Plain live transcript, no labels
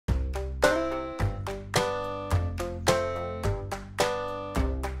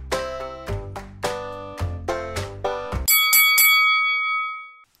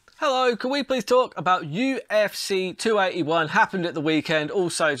Hello, can we please talk about UFC 281? Happened at the weekend.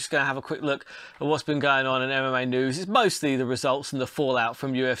 Also, just going to have a quick look at what's been going on in MMA news. It's mostly the results and the fallout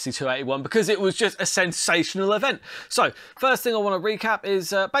from UFC 281 because it was just a sensational event. So, first thing I want to recap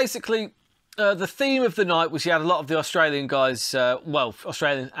is basically the theme of the night was you had a lot of the Australian guys, well,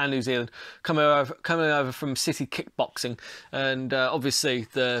 Australian and New Zealand, coming over from City Kickboxing, and obviously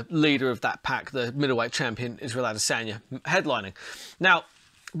the leader of that pack, the middleweight champion, Israel Adesanya, headlining. Now,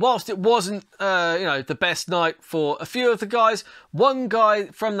 whilst it wasn't, the best night for a few of the guys, one guy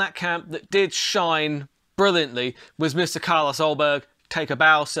from that camp that did shine brilliantly was Mr. Carlos Ulberg. Take a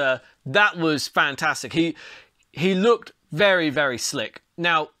bow, sir. That was fantastic. He looked very, very slick.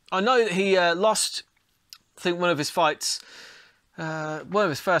 Now, I know that he lost, I think, one of his fights, one of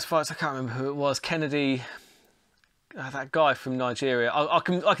his first fights. I can't remember who it was. Kennedy, that guy from Nigeria. I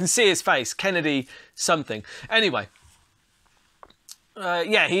can see his face. Kennedy something. Anyway.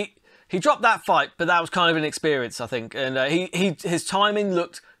 Yeah, he dropped that fight, but that was kind of inexperience, I think. And his timing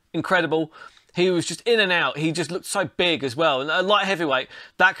looked incredible. He was just in and out. He just looked so big as well. And a light heavyweight,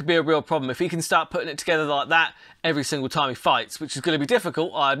 that could be a real problem. If he can start putting it together like that every single time he fights, which is going to be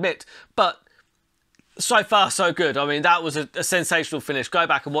difficult, I admit. But so far, so good. I mean, that was a sensational finish. Go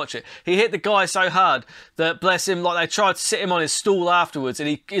back and watch it. He hit the guy so hard that, bless him, like they tried to sit him on his stool afterwards, and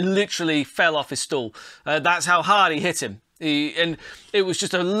he literally fell off his stool. That's how hard he hit him. And it was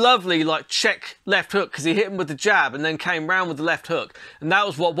just a lovely, like, check left hook because he hit him with the jab and then came round with the left hook. And that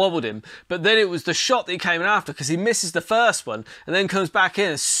was what wobbled him. But then it was the shot that he came in after because he misses the first one and then comes back in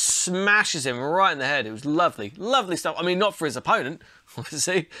and smashes him right in the head. It was lovely. Lovely stuff. I mean, not for his opponent,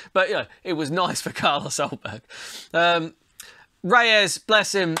 obviously. But, you know, it was nice for Carlos Ulberg. Reyes,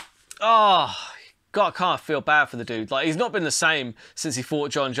 bless him. Oh, God, I can't feel bad for the dude. Like, he's not been the same since he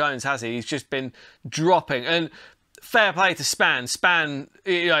fought John Jones, has he? He's just been dropping. And fair play to Span. Span,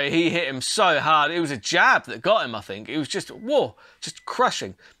 you know, he hit him so hard. It was a jab that got him, I think. It was just, whoa, just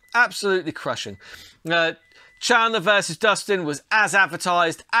crushing. Absolutely crushing. Chandler versus Dustin was as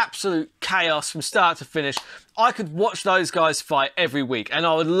advertised. Absolute chaos from start to finish. I could watch those guys fight every week, and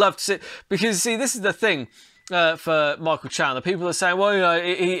I would love to see, because, see, this is the thing for Michael Chandler. People are saying, well, you know,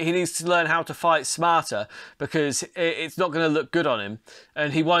 he needs to learn how to fight smarter because it's not going to look good on him,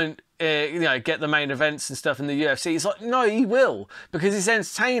 and he won't, get the main events and stuff in the UFC. It's like, no, he will, because it's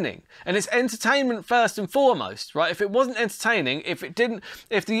entertaining. And it's entertainment first and foremost, right? If it wasn't entertaining, if the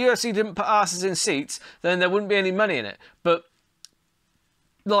UFC didn't put asses in seats, then there wouldn't be any money in it. But,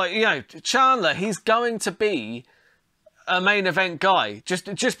 like, you know, Chandler, he's going to be a main event guy just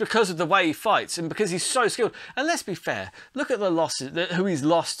because of the way he fights and because he's so skilled. And let's be fair, look at the losses, who he's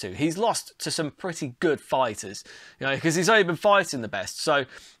lost to. He's lost to some pretty good fighters, you know, because he's only been fighting the best. So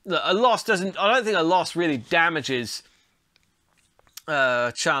look, I don't think a loss really damages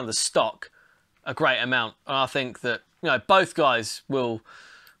Chandler's stock a great amount. And I think that, you know, both guys will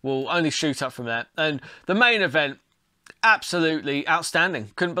only shoot up from there. And the main event, absolutely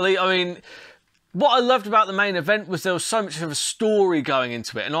outstanding. Couldn't believe, I mean, what I loved about the main event was there was so much of a story going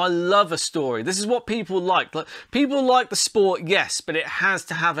into it, and I love a story. This is what people like. People like the sport, yes, but it has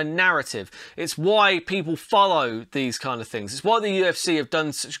to have a narrative. It's why people follow these kind of things. It's why the UFC have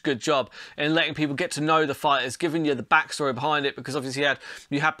done such a good job in letting people get to know the fighters, giving you the backstory behind it, because obviously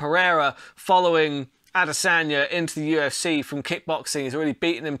you had Pereira following Adesanya into the UFC from kickboxing. He's already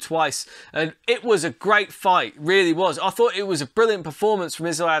beaten him twice, and it was a great fight, really was. I thought it was a brilliant performance from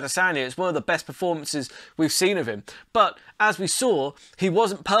Israel Adesanya. It's one of the best performances we've seen of him, but as we saw, he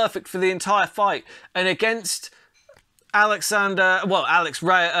wasn't perfect for the entire fight, and against Pereira,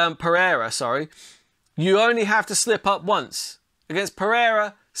 sorry, you only have to slip up once. Against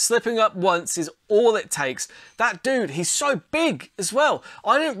Pereira, slipping up once is all it takes. That dude, he's so big as well.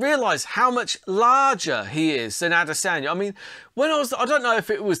 I didn't realise how much larger he is than Adesanya. I mean, I don't know if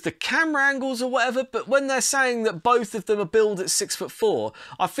it was the camera angles or whatever, but when they're saying that both of them are billed at 6'4",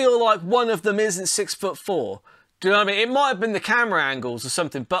 I feel like one of them isn't 6'4". Do you know what I mean? It might have been the camera angles or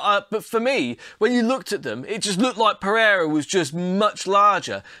something, but for me, when you looked at them, it just looked like Pereira was just much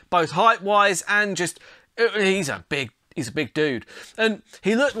larger, both height-wise and just, he's a big dude, and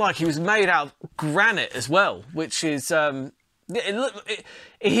he looked like he was made out of granite as well, which is he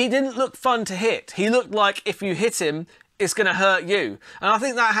didn't look fun to hit. He looked like if you hit him, it's going to hurt you, and I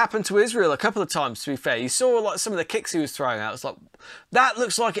think that happened to Israel a couple of times, to be fair. You saw like some of the kicks he was throwing out. It's like, that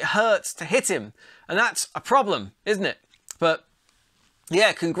looks like it hurts to hit him, and that's a problem, isn't it? But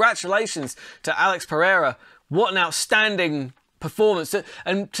yeah, congratulations to Alex Pereira. What an outstanding performance,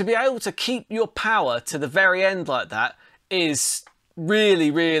 and to be able to keep your power to the very end like that is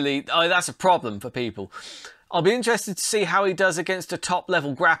really, really, that's a problem for people. I'll be interested to see how he does against a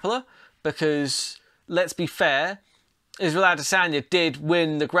top-level grappler, because, let's be fair, Israel Adesanya did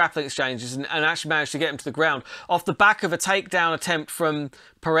win the grappling exchanges and actually managed to get him to the ground off the back of a takedown attempt from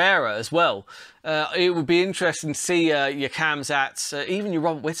Pereira as well. It would be interesting to see your Khamzats, even your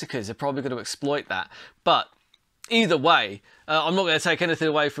Robert Whittakers are probably going to exploit that. But either way, I'm not going to take anything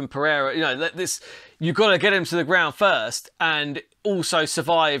away from Pereira. You know, you've got to get him to the ground first and also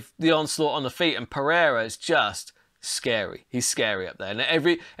survive the onslaught on the feet. And Pereira is just scary. He's scary up there. And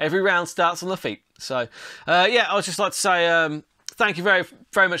every round starts on the feet. So, yeah, I would just like to say thank you very,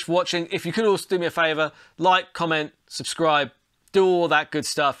 very much for watching. If you could also do me a favour, like, comment, subscribe, do all that good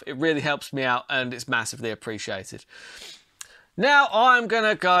stuff. It really helps me out and it's massively appreciated. Now I'm going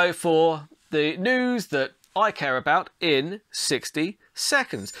to go for the news that I care about in 60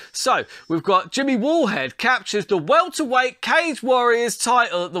 seconds. So, we've got Jimmy Wallhead captures the welterweight Cage Warriors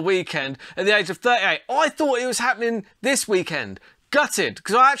title at the weekend at the age of 38. I thought it was happening this weekend. Gutted,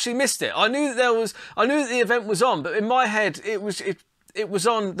 because I actually missed it. I knew that the event was on, but in my head it was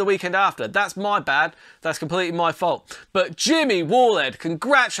on the weekend after. That's my bad. That's completely my fault. But Jimmy Wallhead,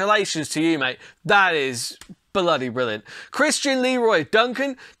 congratulations to you, mate. That is bloody brilliant. Christian Leroy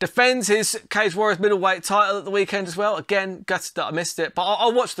Duncan defends his Cage Warriors middleweight title at the weekend as well. Again, gutted that I missed it, but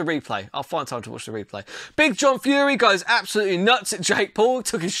I'll watch the replay. I'll find time to watch the replay. Big John Fury goes absolutely nuts at Jake Paul,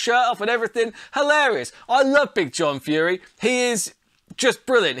 took his shirt off and everything. Hilarious. I love Big John Fury. He is just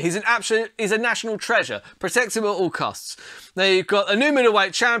brilliant. He's a national treasure. Protect him at all costs. Now you've got a new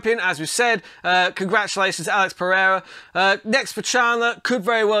middleweight champion, as we said. Congratulations, Alex Pereira. Next for Chandler could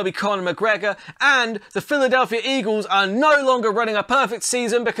very well be Conor McGregor. And the Philadelphia Eagles are no longer running a perfect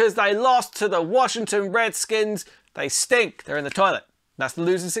season because they lost to the Washington Redskins. They stink. They're in the toilet. That's the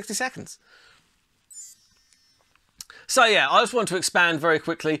losing 60 seconds. So yeah, I just want to expand very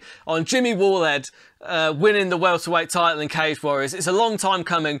quickly on Jimmy Wallhead winning the welterweight title in Cage Warriors. It's a long time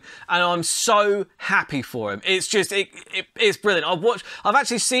coming and I'm so happy for him. It's just, it's brilliant. I've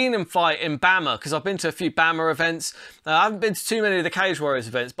actually seen him fight in Bama because I've been to a few Bama events. I haven't been to too many of the Cage Warriors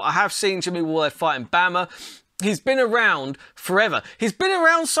events, but I have seen Jimmy Wallhead fight in Bama. He's been around forever. He's been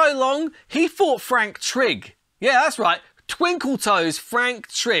around so long, he fought Frank Trigg. Yeah, that's right. Twinkle Toes Frank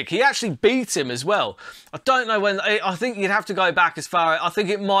Trigg. He actually beat him as well. I don't know when. I think you'd have to go back as far. I think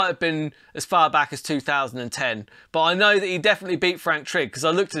it might have been as far back as 2010. But I know that he definitely beat Frank Trigg because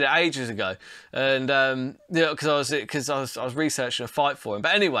I looked at it ages ago, and yeah, because I was researching a fight for him.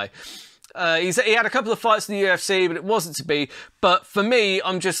 But anyway. He had a couple of fights in the UFC, but it wasn't to be. But for me,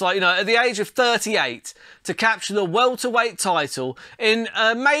 I'm just like, you know, at the age of 38, to capture the welterweight title in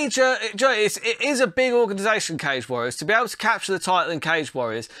a major... It is a big organisation, Cage Warriors. To be able to capture the title in Cage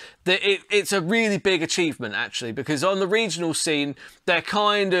Warriors, it's a really big achievement, actually, because on the regional scene, they're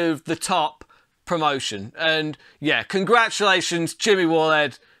kind of the top promotion. And, yeah, congratulations, Jimmy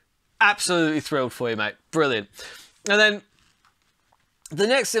Wallhead. Absolutely thrilled for you, mate. Brilliant. And then... the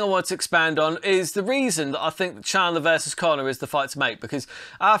next thing I want to expand on is the reason that I think that Chandler versus Conor is the fight to make, because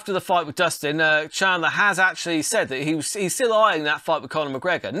after the fight with Dustin, Chandler has actually said that he's still eyeing that fight with Conor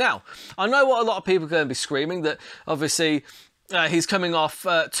McGregor. Now, I know what a lot of people are going to be screaming, that obviously he's coming off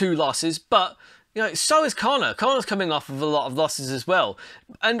 2 losses, but you know, so is Conor. Conor's coming off of a lot of losses as well.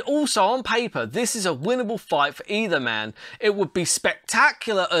 And also, on paper, this is a winnable fight for either man. It would be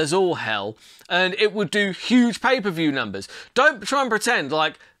spectacular as all hell, and it would do huge pay-per-view numbers. Don't try and pretend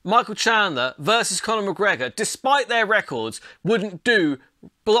like Michael Chandler versus Conor McGregor, despite their records, wouldn't do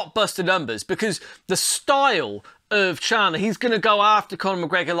blockbuster numbers, because the style of Chandler, he's going to go after Conor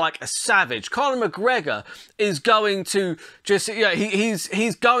McGregor like a savage. Conor McGregor is going to just, you know,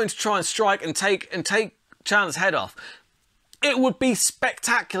 he's going to try and strike and take Chandler's head off. It would be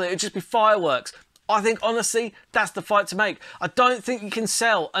spectacular. It'd just be fireworks. I think, honestly, that's the fight to make. I don't think you can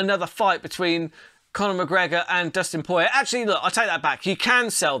sell another fight between Conor McGregor and Dustin Poirier. Actually, look, I take that back. You can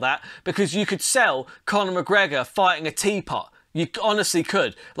sell that, because you could sell Conor McGregor fighting a teapot. You honestly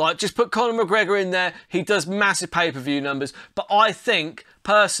could. Like, just put Conor McGregor in there. He does massive pay-per-view numbers. But I think,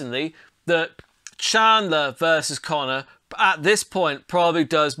 personally, that Chandler versus Conor, at this point, probably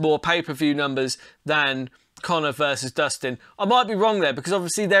does more pay-per-view numbers than Conor versus Dustin. I might be wrong there, because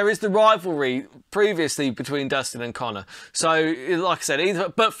obviously there is the rivalry previously between Dustin and Conor. So, like I said, either.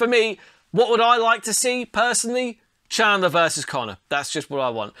 But for me, what would I like to see, personally? Chandler versus Conor. That's just what I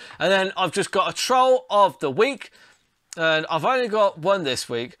want. And then I've just got a troll of the week. And I've only got one this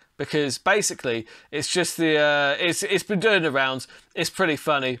week because basically it's just the it's been doing the rounds. It's pretty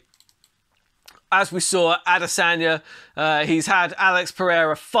funny. As we saw, Adesanya, he's had Alex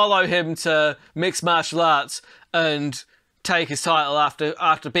Pereira follow him to mixed martial arts and take his title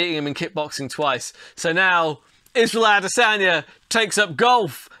after beating him in kickboxing twice. So now Israel Adesanya takes up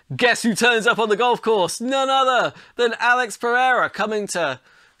golf. Guess who turns up on the golf course? None other than Alex Pereira coming to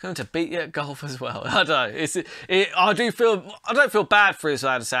beat you at golf as well. I don't know. I don't feel bad for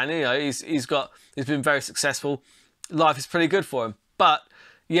Israel Adesanya. You know, he's been very successful. Life is pretty good for him. But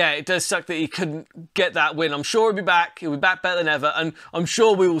yeah, it does suck that he couldn't get that win. I'm sure he'll be back. He'll be back better than ever, and I'm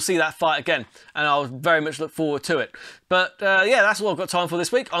sure we will see that fight again. And I'll very much look forward to it. But yeah, that's all I've got time for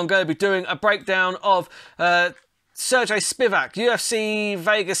this week. I'm going to be doing a breakdown of Sergey Spivak, UFC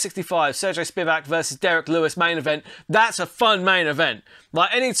Vegas 65, Sergey Spivak versus Derek Lewis main event. That's a fun main event.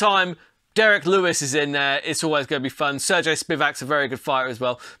 Like, anytime Derek Lewis is in there, it's always going to be fun. Sergey Spivak's a very good fighter as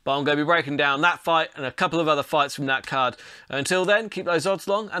well. But I'm going to be breaking down that fight and a couple of other fights from that card. Until then, keep those odds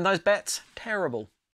long and those bets terrible.